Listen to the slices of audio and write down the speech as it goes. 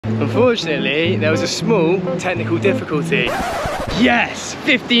Unfortunately, there was a small technical difficulty. Yes,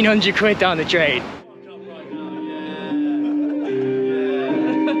 1,500 quid down the drain.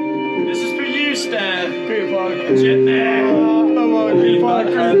 This is for you, Stan. Jetman,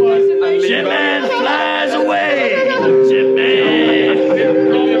 Jetman flies away. Jetman.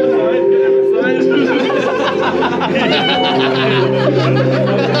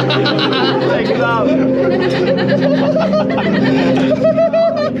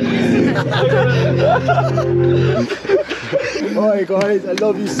 Alright guys, I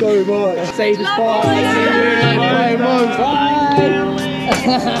love you so much. Say the spot.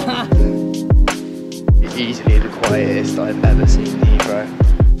 Easily the quietest I've ever seen Heathrow.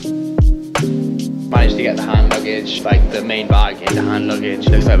 Managed to get the hand luggage, like the main bag into hand luggage.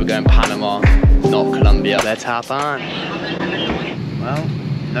 Looks like we're going Panama, not Colombia. Let's hop on. Well,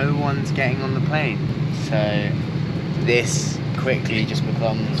 no one's getting on the plane. So this quickly just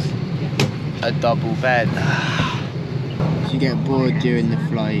becomes a double bed. If you get bored during the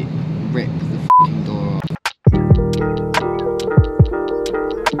flight, rip the f***ing door off.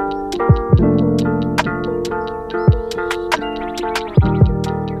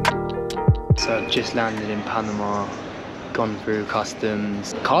 So I've just landed in Panama, gone through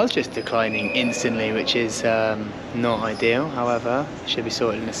customs. Car's just declining instantly, which is not ideal. However, should be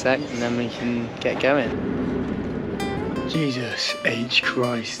sorted in a sec and then we can get going. Jesus H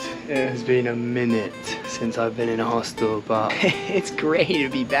Christ, it has been a minute since I've been in a hostel, but it's great to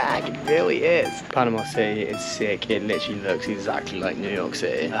be back, it really is. Panama City is sick, it literally looks exactly like New York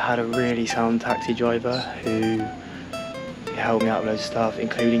City. I had a really sound taxi driver who helped me out with loads of stuff,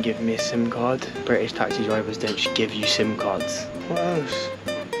 including giving me a SIM card. British taxi drivers don't just give you SIM cards. What else?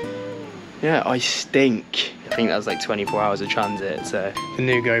 Yeah, I stink. I think that was like 24 hours of transit, so. The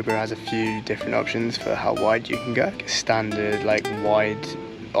new GoPro has a few different options for how wide you can go. Standard, like wide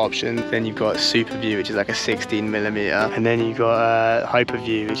option. Then you've got Super View, which is like a 16mm. And then you've got Hyper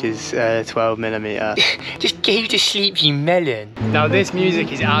View, which is 12mm. Just go to sleep, you melon. Now this music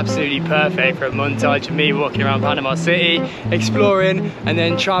is absolutely perfect for a montage of me walking around Panama City, exploring, and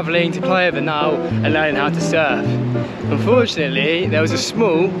then traveling to Playa Banal and learning how to surf. Unfortunately, there was a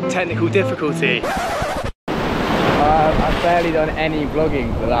small technical difficulty. I've barely done any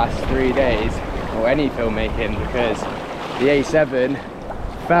vlogging for the last 3 days, or any filmmaking, because the A7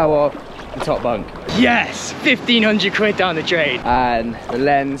 fell off the top bunk. Yes, 1,500 quid down the drain. And the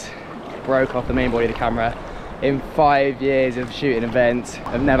lens broke off the main body of the camera. In 5 years of shooting events,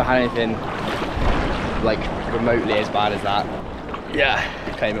 I've never had anything like remotely as bad as that. Yeah,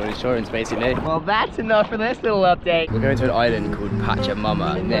 claim it on insurance basically. Well, that's enough for this little update. We're going to an island called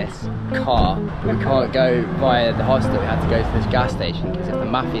Panama in this car. We can't go via the hostel, we had to go to this gas station because if the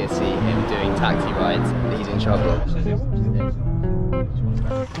mafia see him doing taxi rides, he's in trouble.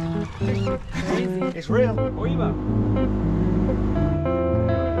 It's real. Coiba.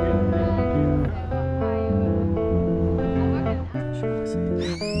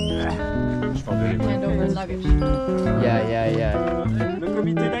 Hand over his luggage. Yeah. Le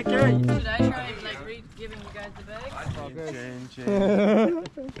comité d'accueil. Should I try like giving you guys the bag?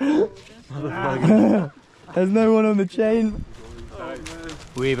 There's no one on the chain.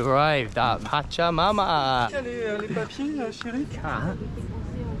 We've arrived at Panama. Les papiers, chérie.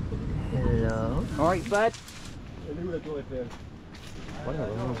 Hello. Alright, bud.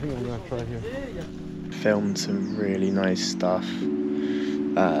 Filmed some really nice stuff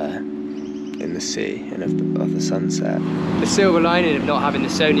in the sea and of the sunset. The silver lining of not having the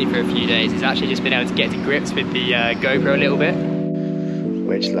Sony for a few days is actually just been able to get to grips with the GoPro a little bit.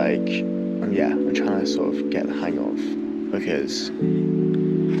 Which like, yeah, I'm trying to sort of get the hang of, because...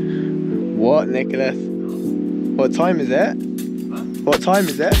 What, Nicholas? What time is it? What time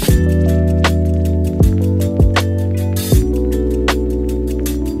is it?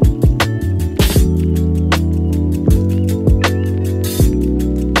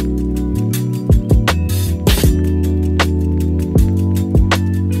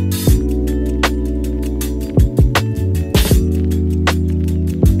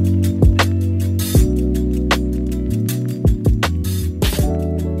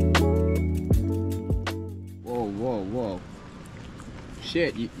 Whoa.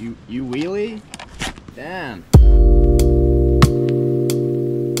 Shit, you wheelie? Damn.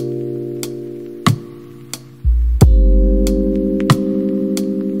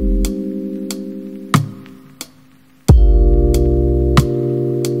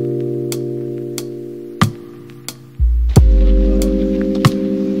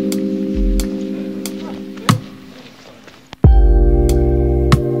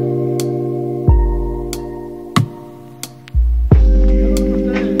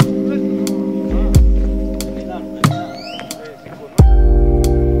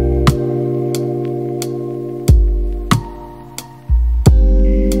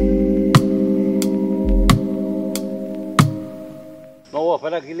 No,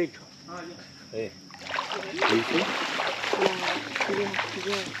 para aquí le echo.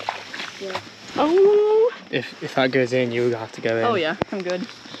 Oh. If that goes in, you'll have to go in. Oh yeah, I'm good.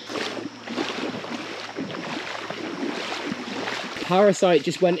 Parasite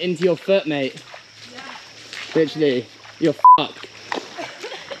just went into your foot, mate. Yeah. Literally, you're fucked.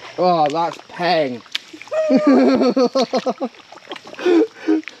 Oh, that's pain. I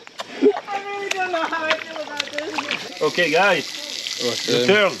really don't know how I feel about this. Okay, guys. Awesome.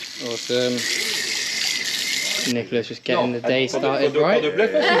 Turn. Awesome. Nicholas just getting the day started right. For the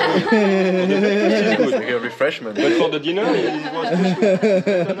breakfast, it's good. Like a refreshment. But for the dinner, it was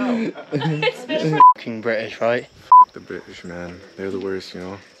too sweet. Fucking British, right? The British, man, they're the worst, you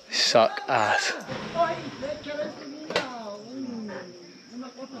know. Suck ass. I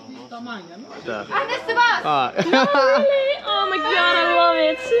missed the bus! Really? Oh my god, I love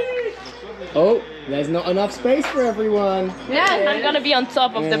it! Oh, there's not enough space for everyone. Yeah, I'm gonna be on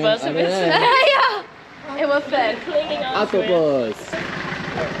top of the bus a bit. Yeah! It was bad. Clinging on to it. Bus.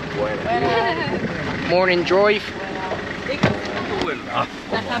 Morning drive.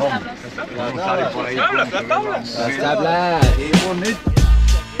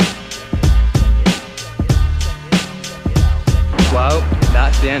 Well,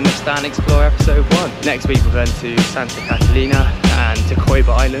 that's the end of StanExplore episode 1. Next week we're going to Santa Catalina and to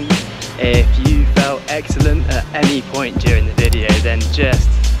Coiba Island. If you felt excellent at any point during the video, then just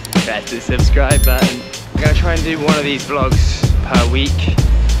press the subscribe button. I'm going to try and do one of these vlogs per week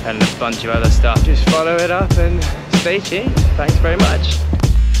and a bunch of other stuff. Just follow it up and stay tuned. Thanks very much.